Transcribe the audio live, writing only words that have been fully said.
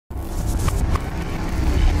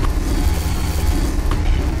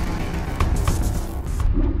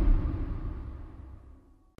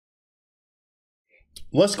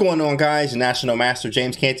What's going on, guys? National Master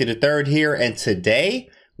James Canty III here, and today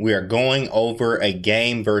we are going over a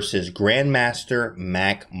game versus Grandmaster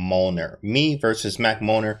Mac Molner. Me versus Mac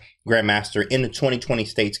Molner, Grandmaster in the 2020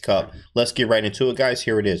 States Cup. Let's get right into it, guys.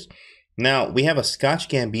 Here it is. Now, we have a Scotch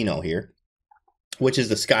Gambino here, which is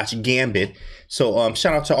the Scotch Gambit. So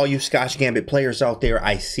shout out to all you Scotch Gambit players out there.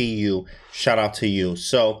 I see you. Shout out to you.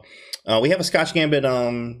 So we have a Scotch Gambit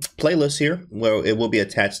playlist here where it will be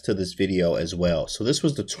attached to this video as well. So this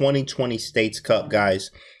was the 2020 States Cup,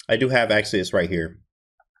 guys. I do have, actually, it's right here.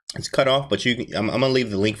 It's cut off, but you can, I'm going to leave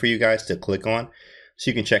the link for you guys to click on so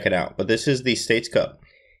you can check it out. But this is the States Cup,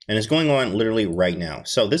 and it's going on literally right now.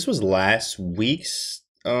 So this was last week's,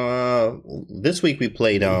 this week we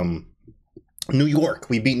played New York.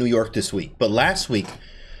 We beat New York this week, but last week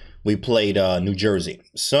we played New Jersey.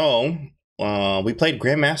 So we played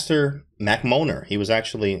Grandmaster Mac Molner. He was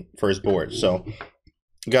actually first board, so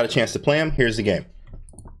got a chance to play him. Here's the game.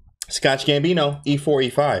 Scotch Gambino, e4,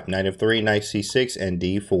 e5, knight of 3, knight c6, and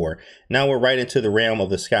d4. Now we're right into the realm of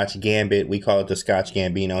the Scotch Gambit. We call it the Scotch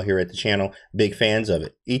Gambino here at the channel. Big fans of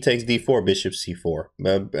it. E takes d4, bishop c4.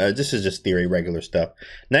 This is just theory, regular stuff.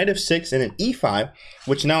 Knight of 6 and an e5,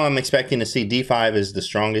 which now I'm expecting to see d5 is the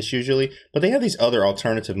strongest usually. But they have these other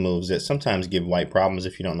alternative moves that sometimes give white problems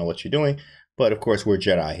if you don't know what you're doing. But of course, we're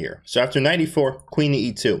Jedi here. So after knight e4, queen to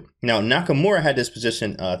e2. Now, Nakamura had this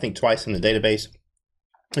position, I think, twice in the database.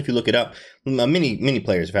 If you look it up, many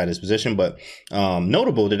players have had this position, but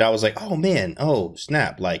notable that I was like, oh man, oh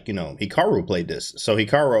snap, like, you know, Hikaru played this. So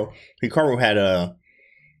Hikaru had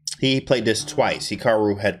he played this twice.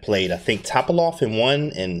 Hikaru had played, I think, Topalov in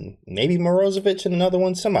one, and maybe Morozovich in another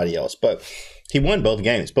one, somebody else, but he won both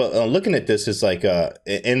games. But looking at this, is like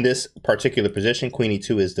in this particular position, queen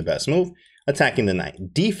e2 is the best move. Attacking the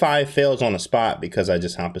knight. d5 fails on the spot because I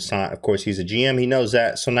just en passant. Of course, he's a GM. He knows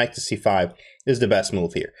that. So knight to c5 is the best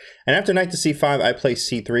move here. And after knight to c5, I play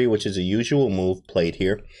c3, which is a usual move played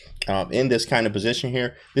here in this kind of position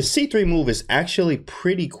here. The c3 move is actually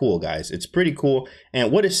pretty cool, guys. It's pretty cool.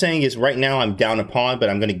 And what it's saying is right now I'm down a pawn, but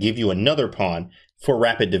I'm going to give you another pawn for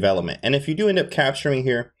rapid development. And if you do end up capturing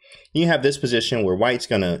here, you have this position where white's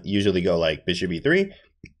going to usually go like bishop e3,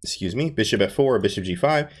 excuse me, bishop f4, or bishop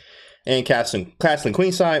g5. And castling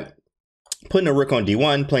queenside, putting a rook on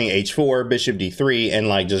d1, playing h4, bishop d3, and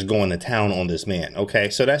like just going to town on this man. Okay,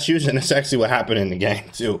 so that's actually what happened in the game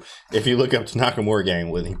too. If you look up the Nakamura game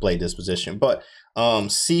when he played this position, but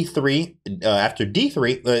c3 after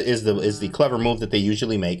d3 is the clever move that they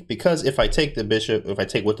usually make, because if I take the bishop, if I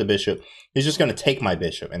take with the bishop, he's just going to take my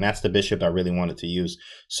bishop, and that's the bishop I really wanted to use.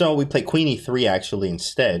 So we play queen e3 actually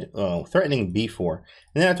instead, threatening b4.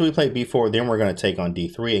 And then after we play b4, then we're going to take on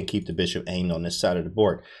d3 and keep the bishop aimed on this side of the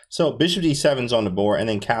board. So bishop d7's on the board, and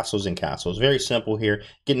then castles and castles. Very simple here,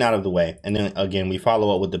 getting out of the way. And then again, we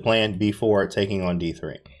follow up with the plan, b4 taking on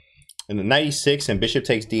d3. And the knight e6 and bishop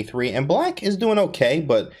takes d3. And black is doing okay,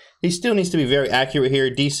 but he still needs to be very accurate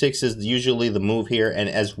here. d6 is usually the move here. And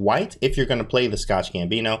as white, if you're going to play the Scotch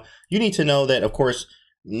Gambino, you need to know that, of course,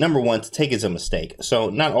 number one, to take is a mistake. So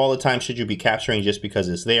not all the time should you be capturing just because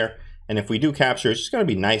it's there. And if we do capture, it's just going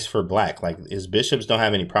to be nice for black. Like, his bishops don't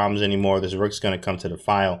have any problems anymore. This rook's going to come to the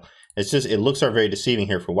file. It's just, it looks very deceiving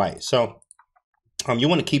here for white. So you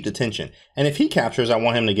want to keep the tension. And if he captures, I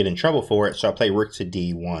want him to get in trouble for it. So I play rook to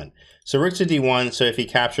d1. So rook to d1. So if he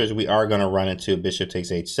captures, we are going to run into bishop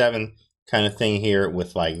takes h7 kind of thing here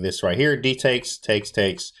with like this right here. D takes,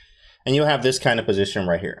 takes. And you'll have this kind of position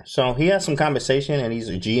right here. So he has some compensation, and he's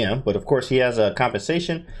a GM, but of course he has a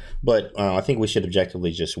compensation. But I think we should objectively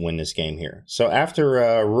just win this game here. So after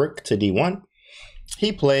rook to d1,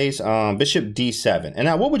 he plays bishop d7. And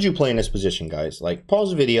now, what would you play in this position, guys? Like, pause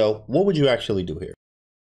the video. What would you actually do here?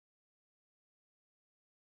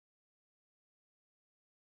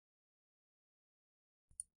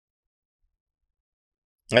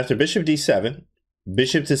 After bishop d7,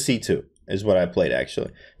 bishop to c2 is what I played,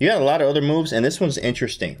 actually. You got a lot of other moves, and this one's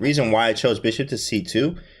interesting. Reason why I chose bishop to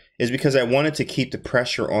c2 is because I wanted to keep the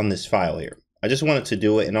pressure on this file here. I just wanted to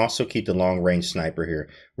do it and also keep the long-range sniper here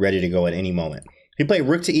ready to go at any moment. He played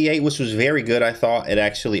rook to e8, which was very good, I thought. It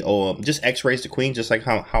actually just x-rays the queen, just like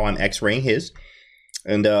how I'm x-raying his.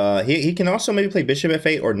 And he can also maybe play bishop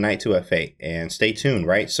f8 or knight to f8. And stay tuned,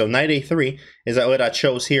 right? So knight a3 is what I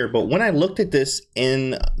chose here. But when I looked at this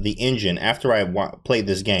in the engine after I played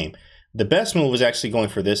this game, the best move was actually going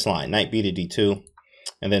for this line, knight b to d2,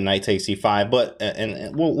 and then knight takes c5. But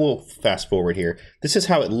and we'll fast forward here. This is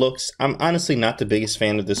how it looks. I'm honestly not the biggest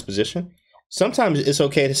fan of this position. Sometimes it's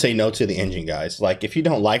okay to say no to the engine, guys. Like, if you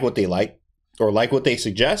don't like what they like or like what they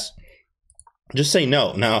suggest, just say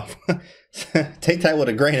no. Now, Take that with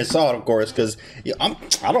a grain of salt, of course, because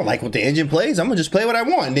I don't like what the engine plays. I'm gonna just play what I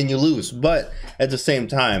want, and then you lose. But at the same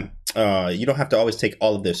time, you don't have to always take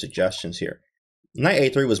all of their suggestions here. Knight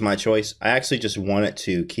a3 was my choice. I actually just wanted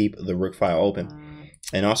to keep the rook file open,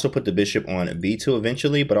 and also put the bishop on b2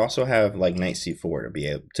 eventually, but also have like knight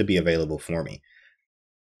c4 to be available for me.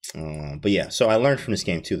 But yeah, so I learned from this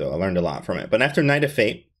game too, though. I learned a lot from it. But after knight of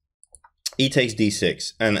fate, e takes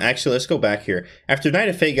d6, and actually let's go back here. After knight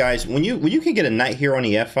of fate, guys, when you can get a knight here on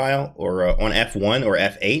the f file or on f1 or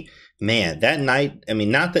f8, man, that knight. I mean,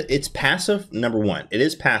 not that it's passive. Number one, it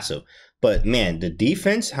is passive, but man, the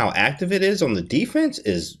defense, how active it is on the defense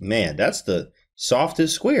is, man, that's the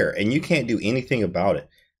softest square, and you can't do anything about it.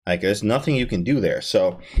 Like, there's nothing you can do there.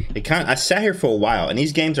 So I sat here for a while, and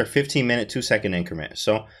these games are 15-minute, 2-second increments.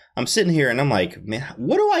 So I'm sitting here and I'm like, man,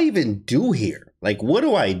 what do I even do here? Like, what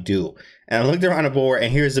do I do? And I looked around the board,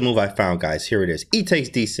 and here's the move I found, guys. Here it is. E takes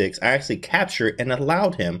d6. I actually captured and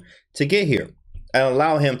allowed him to get here. I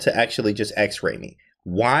allow him to actually just x-ray me.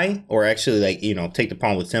 Why? Or actually, like, you know, take the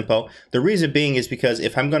pawn with tempo. The reason being is because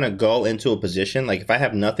if I'm going to go into a position, like if I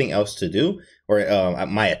have nothing else to do, or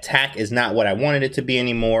my attack is not what I wanted it to be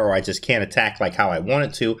anymore, or I just can't attack like how I want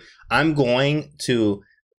it to, I'm going to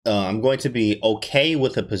be okay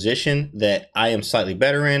with a position that I am slightly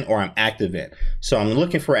better in, or I'm active in. So I'm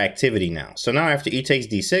looking for activity now. So now after e takes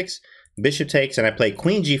d6, bishop takes, and I play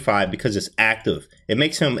queen g5 because it's active.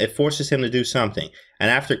 It forces him to do something. And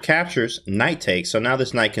after captures, knight takes. So now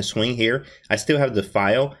this knight can swing here. I still have the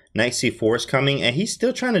file. Knight c4 is coming, and he's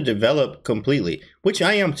still trying to develop completely, which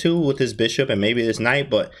I am too with this bishop and maybe this knight.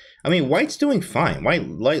 But I mean, white's doing fine.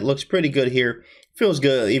 White looks pretty good here. Feels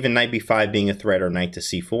good, even knight b5 being a threat, or knight to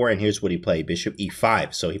c4. And here's what he played, bishop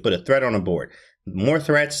e5. So he put a threat on the board. The more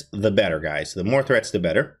threats, the better, guys. The more threats, the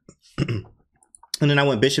better. And then I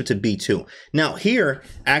went bishop to b2. Now here,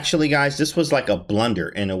 actually, guys, this was like a blunder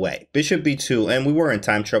in a way. Bishop b2, and we were in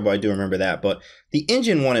time trouble, I do remember that. But the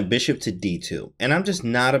engine wanted bishop to d2. And I'm just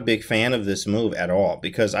not a big fan of this move at all,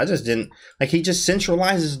 because I just didn't, like, he just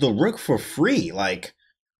centralizes the rook for free. Like,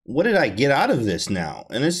 what did I get out of this now?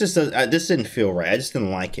 And it's just, this didn't feel right. I just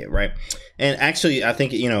didn't like it, right? And actually, I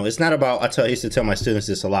think, you know, it's not about, I used to tell my students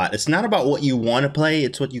this a lot. It's not about what you want to play.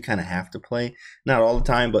 It's what you kind of have to play. Not all the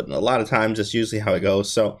time, but a lot of times, that's usually how it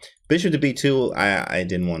goes. So bishop to b2, I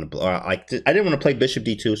didn't want to, I didn't want to play bishop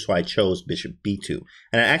d2, so I chose bishop b2.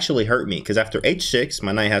 And it actually hurt me, because after h6,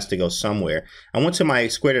 my knight has to go somewhere. I went to my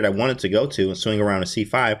square that I wanted to go to and swing around to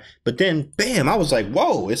c5, but then, bam, I was like,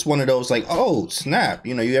 whoa, it's one of those like, oh, snap.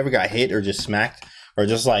 You know, you ever got hit or just smacked? Or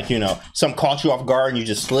just like, you know, some caught you off guard and you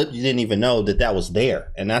just slipped. You didn't even know that that was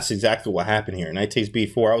there. And that's exactly what happened here. Knight takes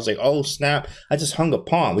b4. I was like, oh, snap. I just hung a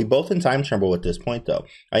pawn. We both in time trouble at this point, though.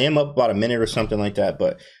 I am up about a minute or something like that.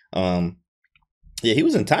 But, yeah, he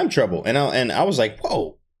was in time trouble. And I was like,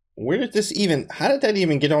 whoa, where did this even, how did that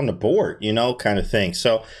even get on the board, you know, kind of thing.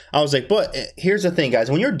 So I was like, but here's the thing,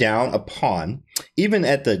 guys, when you're down a pawn, even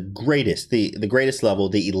at the greatest, the greatest level,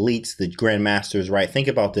 the elites, the grandmasters, right? Think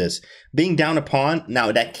about this, being down a pawn.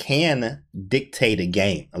 Now that can dictate a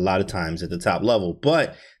game a lot of times at the top level,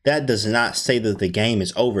 but that does not say that the game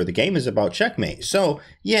is over. The game is about checkmate. So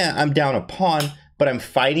yeah, I'm down a pawn, but I'm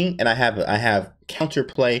fighting, and I have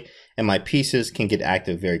counterplay, and my pieces can get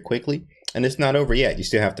active very quickly. And it's not over yet. You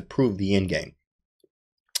still have to prove the end game.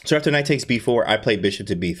 So after knight takes b4, I played bishop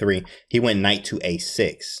to b3. He went knight to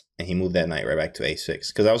a6, and he moved that knight right back to a6,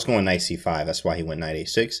 because I was going knight c5. That's why he went knight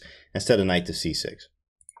a6 instead of knight to c6.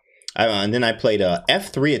 And then I played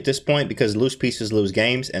f3 at this point, because loose pieces lose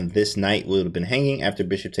games, and this knight would have been hanging after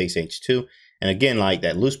bishop takes h2. And again, like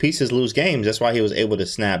that, loose pieces lose games. That's why he was able to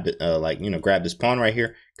snap, like, you know, grab this pawn right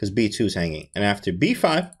here, because b2 is hanging. And after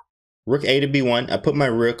b5, rook a to b1. I put my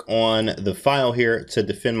rook on the file here to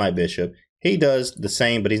defend my bishop. He does the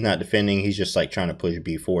same, but he's not defending. He's just like trying to push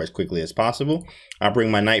b4 as quickly as possible. I'll bring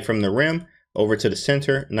my knight from the rim over to the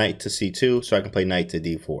center, knight to c2, so I can play knight to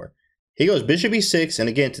d4. He goes bishop e6, and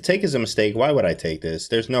again, to take is a mistake. Why would I take this?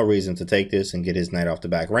 There's no reason to take this and get his knight off the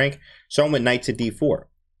back rank. So I went knight to d4.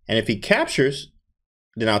 And if he captures,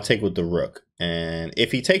 then I'll take with the rook. And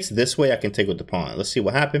if he takes this way, I can take with the pawn. Let's see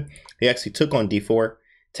what happened. He actually took on d4.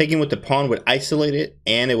 Taking with the pawn would isolate it,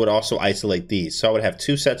 and it would also isolate these. So I would have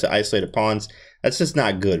two sets of isolated pawns. That's just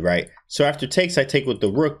not good, right? So after takes, I take with the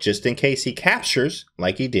rook just in case he captures,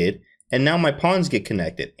 like he did. And now my pawns get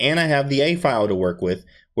connected. And I have the A file to work with,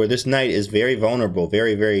 where this knight is very vulnerable,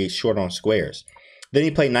 very, very short on squares. Then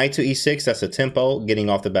he played knight to e6. That's a tempo, getting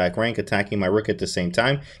off the back rank, attacking my rook at the same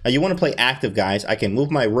time. Now you want to play active, guys. I can move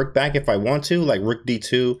my rook back if I want to, like rook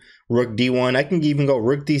d2, rook d1. I can even go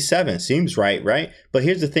rook d7. Seems right, right? But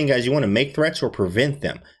here's the thing, guys. You want to make threats or prevent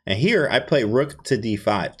them. And here I play rook to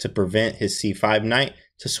d5 to prevent his c5 knight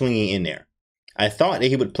to swinging in there. I thought that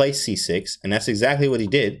he would play c6, and that's exactly what he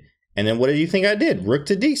did. And then what do you think I did? Rook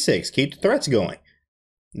to d6, keep the threats going.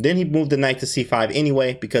 Then he moved the knight to c5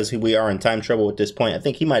 anyway, because we are in time trouble at this point. I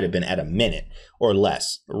think he might have been at a minute or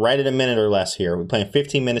less, right at a minute or less here. We're playing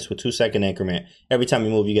 15 minutes with 2-second increment. Every time you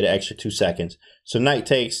move, you get an extra 2 seconds. So knight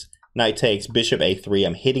takes, bishop a3.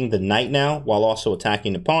 I'm hitting the knight now while also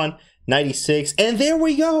attacking the pawn. Knight e6, and there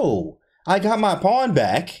we go. I got my pawn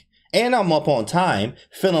back, and I'm up on time,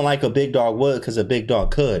 feeling like a big dog would because a big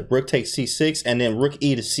dog could. Rook takes c6, and then rook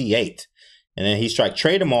e to c8. And then he strike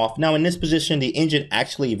trade him off. Now in this position, the engine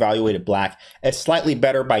actually evaluated black as slightly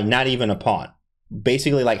better by not even a pawn.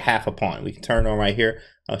 Basically like half a pawn. We can turn on right here.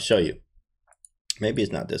 I'll show you. Maybe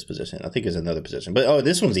it's not this position. I think it's another position. But oh,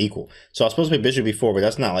 this one's equal. So I was supposed to play bishop b4, but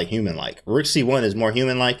that's not like human-like. Rook c1 is more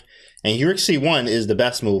human-like. And rook c1 is the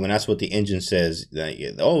best move, and that's what the engine says.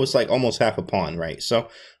 Oh, it's like almost half a pawn, right? So,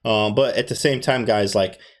 but at the same time, guys,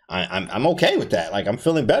 like, I'm okay with that. Like, I'm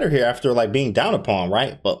feeling better here after like being down a pawn,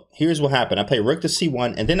 right? But here's what happened. I play rook to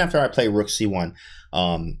c1, and then after I play rook c1,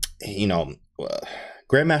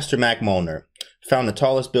 Grandmaster Mac Molner found the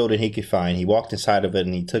tallest building he could find. He walked inside of it,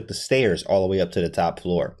 and he took the stairs all the way up to the top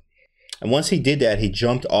floor. And once he did that, he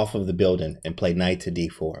jumped off of the building and played knight to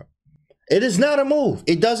d4. It is not a move.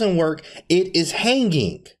 It doesn't work. It is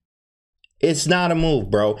hanging. It's not a move,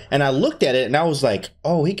 bro. And I looked at it and I was like,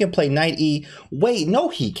 oh, he can play knight e. Wait, no,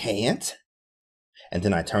 he can't. And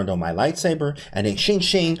then I turned on my lightsaber and then shing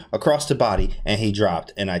shing across the body and he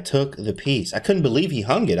dropped and I took the piece. I couldn't believe he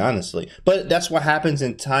hung it, honestly. But that's what happens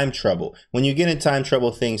in time trouble. When you get in time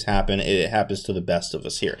trouble, things happen. It happens to the best of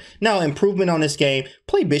us here. Now, improvement on this game,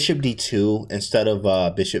 play bishop d2 instead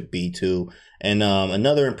of bishop b2. And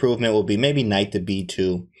another improvement will be maybe knight to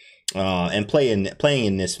b2. And playing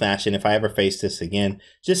in this fashion, if I ever face this again,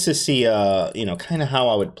 just to see, kind of how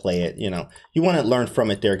I would play it. You want to learn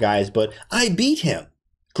from it there, guys. But I beat him.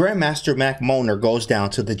 Grandmaster Mac Molner goes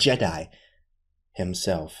down to the Jedi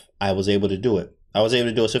himself. I was able to do it. So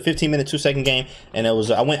 15-minute, 2-second game, and I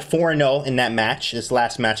went 4-0 in that match. This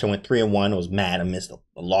last match, I went 3-1. I was mad. I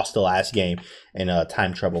lost the last game in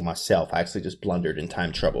time trouble myself. I actually just blundered in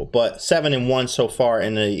time trouble. But 7-1 so far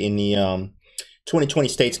in the 2020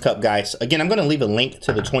 States Cup, guys. Again, I'm going to leave a link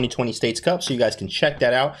to the 2020 States Cup so you guys can check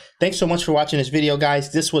that out. Thanks so much for watching this video,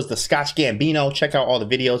 guys. This was the Scotch Gambino. Check out all the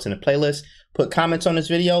videos in the playlist. Put comments on this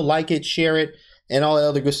video, like it, share it, and all that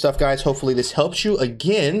other good stuff, guys. Hopefully this helps you.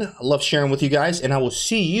 Again, I love sharing with you guys, and I will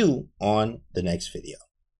see you on the next video.